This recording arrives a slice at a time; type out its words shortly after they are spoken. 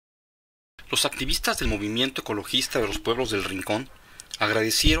Los activistas del Movimiento Ecologista de los Pueblos del Rincón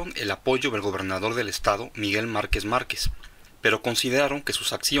agradecieron el apoyo del gobernador del estado, Miguel Márquez Márquez, pero consideraron que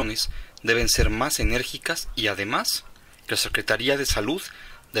sus acciones deben ser más enérgicas y además que la Secretaría de Salud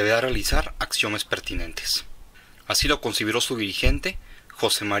deberá realizar acciones pertinentes. Así lo consideró su dirigente,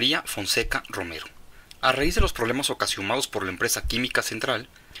 José María Fonseca Romero. A raíz de los problemas ocasionados por la empresa Química Central,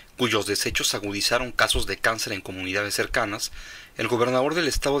 cuyos desechos agudizaron casos de cáncer en comunidades cercanas, el gobernador del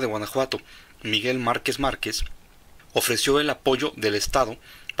estado de Guanajuato, Miguel Márquez Márquez, ofreció el apoyo del estado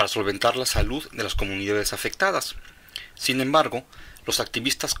para solventar la salud de las comunidades afectadas. Sin embargo, los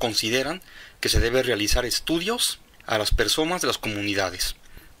activistas consideran que se debe realizar estudios a las personas de las comunidades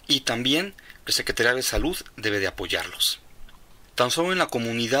y también que la Secretaría de Salud debe de apoyarlos. Tan solo en la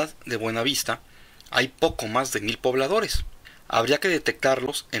comunidad de Buenavista hay poco más de 1000 pobladores. Habría que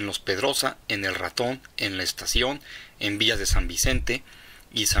detectarlos en Los Pedrosa, en El Ratón, en La Estación, en Villas de San Vicente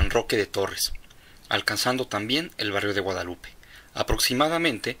y San Roque de Torres, alcanzando también el barrio de Guadalupe.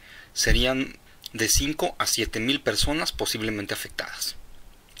 Aproximadamente serían de 5 a 7,000 personas posiblemente afectadas.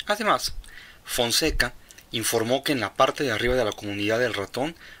 Además, Fonseca informó que en la parte de arriba de la comunidad del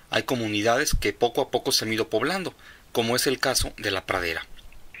Ratón hay comunidades que poco a poco se han ido poblando, como es el caso de La Pradera.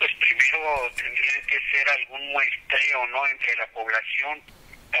 Pues primero tendrían que ser algún muestreo, ¿no?, entre la población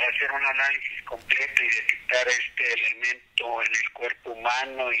para hacer un análisis completo y detectar este elemento en el cuerpo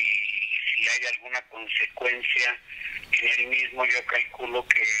humano, y si hay alguna consecuencia en el mismo, yo calculo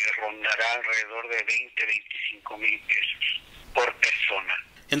que rondará alrededor de 20-25 mil pesos por persona.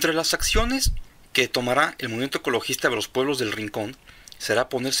 Entre las acciones que tomará el Movimiento Ecologista de los Pueblos del Rincón será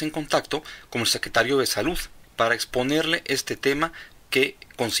ponerse en contacto con el secretario de Salud para exponerle este tema que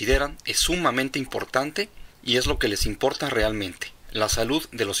consideran es sumamente importante y es lo que les importa realmente, la salud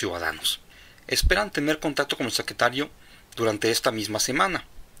de los ciudadanos. Esperan tener contacto con el secretario durante esta misma semana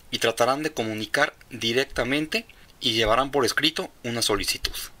y tratarán de comunicar directamente y llevarán por escrito una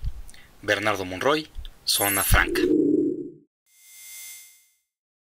solicitud. Bernardo Monroy, Zona Franca.